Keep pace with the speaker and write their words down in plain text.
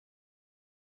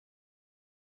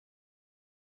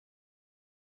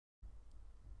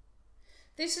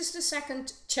This is the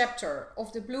second chapter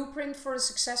of the blueprint for a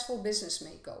successful business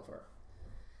makeover.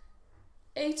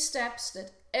 8 steps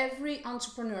that every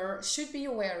entrepreneur should be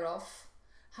aware of.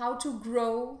 How to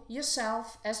grow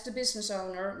yourself as the business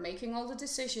owner, making all the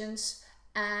decisions,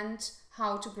 and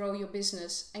how to grow your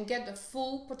business and get the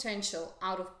full potential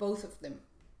out of both of them,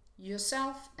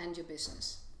 yourself and your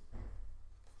business.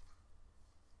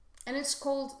 And it's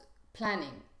called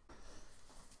planning.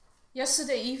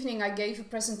 Yesterday evening I gave a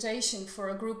presentation for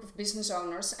a group of business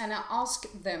owners and I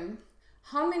asked them,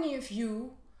 how many of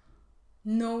you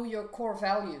know your core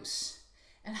values?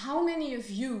 And how many of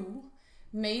you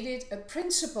made it a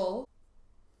principle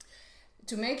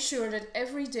to make sure that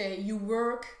every day you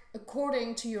work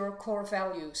according to your core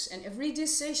values and every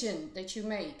decision that you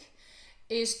make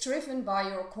is driven by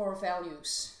your core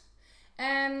values?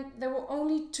 And there were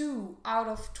only 2 out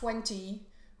of 20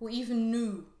 who even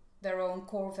knew their own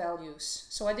core values.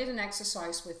 So I did an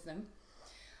exercise with them.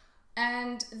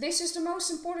 And this is the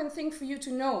most important thing for you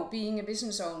to know, being a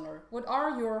business owner. What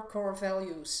are your core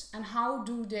values and how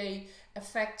do they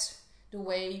affect the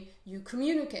way you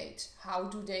communicate? How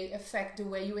do they affect the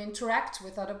way you interact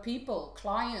with other people,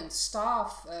 clients,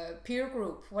 staff, peer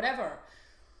group, whatever?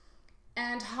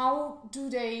 And how do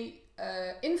they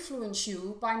influence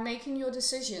you by making your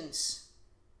decisions?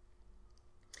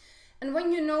 And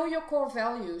when you know your core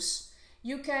values,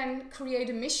 you can create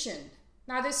a mission.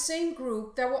 Now, this same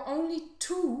group, there were only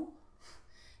 2,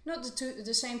 not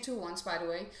the same 2 ones, by the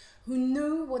way, who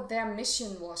knew what their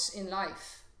mission was in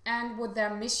life and what their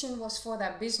mission was for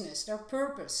their business, their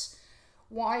purpose,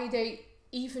 why they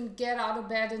even get out of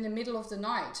bed in the middle of the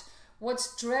night,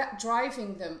 what's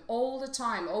driving them all the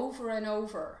time, over and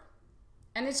over.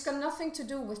 And it's got nothing to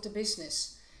do with the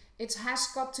business. It has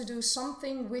got to do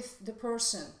something with the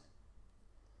person.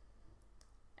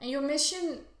 And your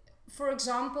mission, for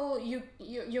example,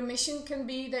 your mission can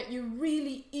be that you're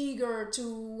really eager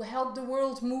to help the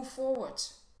world move forward.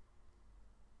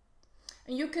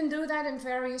 And you can do that in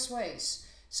various ways.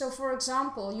 So for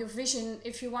example, your vision,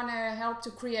 if you want to help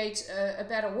to create a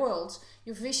better world,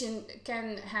 your vision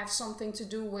can have something to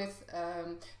do with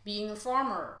being a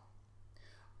farmer.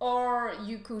 Or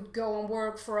you could go and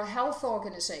work for a health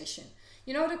organization.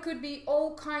 You know, there could be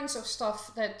all kinds of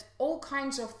stuff, all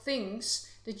kinds of things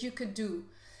that you could do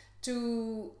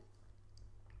to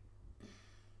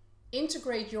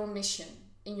integrate your mission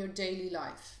in your daily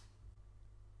life.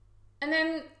 And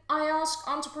then I ask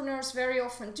entrepreneurs very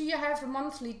often, do you have a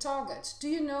monthly target? Do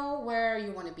you know where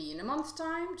you want to be in a month's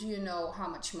time? Do you know how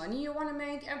much money you want to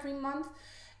make every month?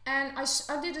 And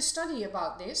I did a study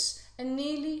about this, and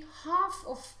nearly half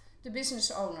of the business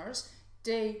owners,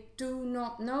 they do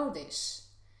not know this.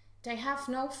 They have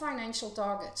no financial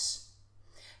targets.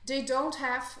 They don't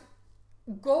have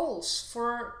goals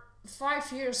for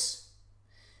 5 years.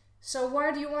 So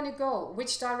where do you want to go?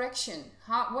 Which direction?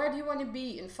 Where do you want to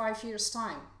be in 5 years'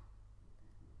 time?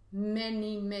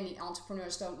 Many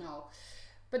entrepreneurs don't know.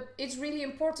 But it's really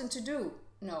important to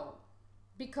know.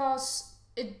 Because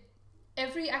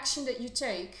every action that you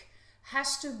take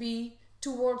has to be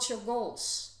towards your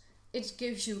goals. It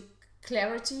gives you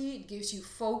clarity, it gives you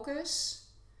focus.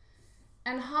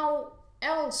 And how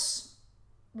else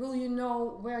will you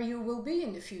know where you will be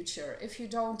in the future if you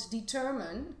don't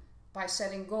determine by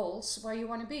setting goals where you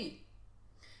want to be?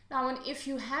 Now, and if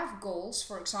you have goals,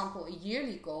 for example, a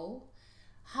yearly goal,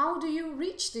 how do you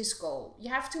reach this goal?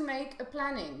 You have to make a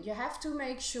planning. You have to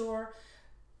make sure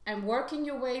and working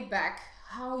your way back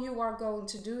how you are going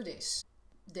to do this.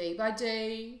 Day by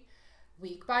day,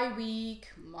 week by week,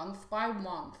 month by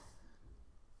month.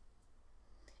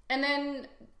 And then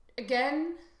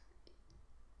again,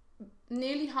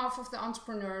 nearly half of the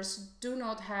entrepreneurs do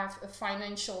not have a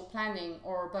financial planning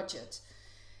or budget.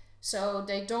 So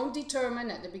they don't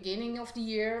determine at the beginning of the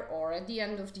year or at the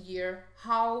end of the year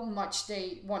how much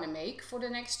they want to make for the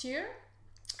next year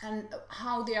and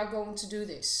how they are going to do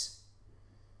this.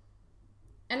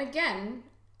 And again,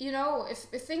 you know,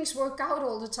 if things work out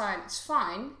all the time, it's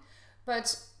fine.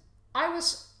 But I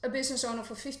was a business owner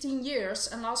for 15 years,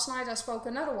 and last night I spoke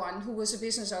another one who was a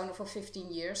business owner for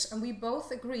 15 years, and we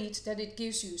both agreed that it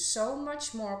gives you so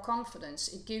much more confidence.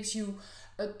 It gives you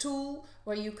a tool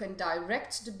where you can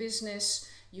direct the business,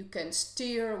 you can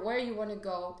steer where you want to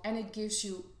go, and it gives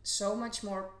you so much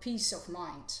more peace of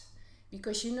mind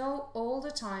because you know all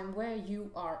the time where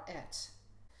you are at.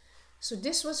 So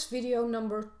this was video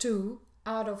number 2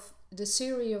 out of the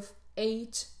series of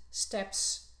 8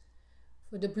 steps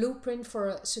for the blueprint for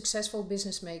a successful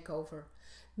business makeover.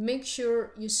 Make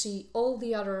sure you see all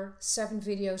the other 7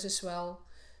 videos as well,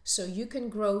 so you can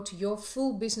grow to your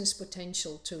full business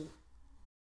potential too.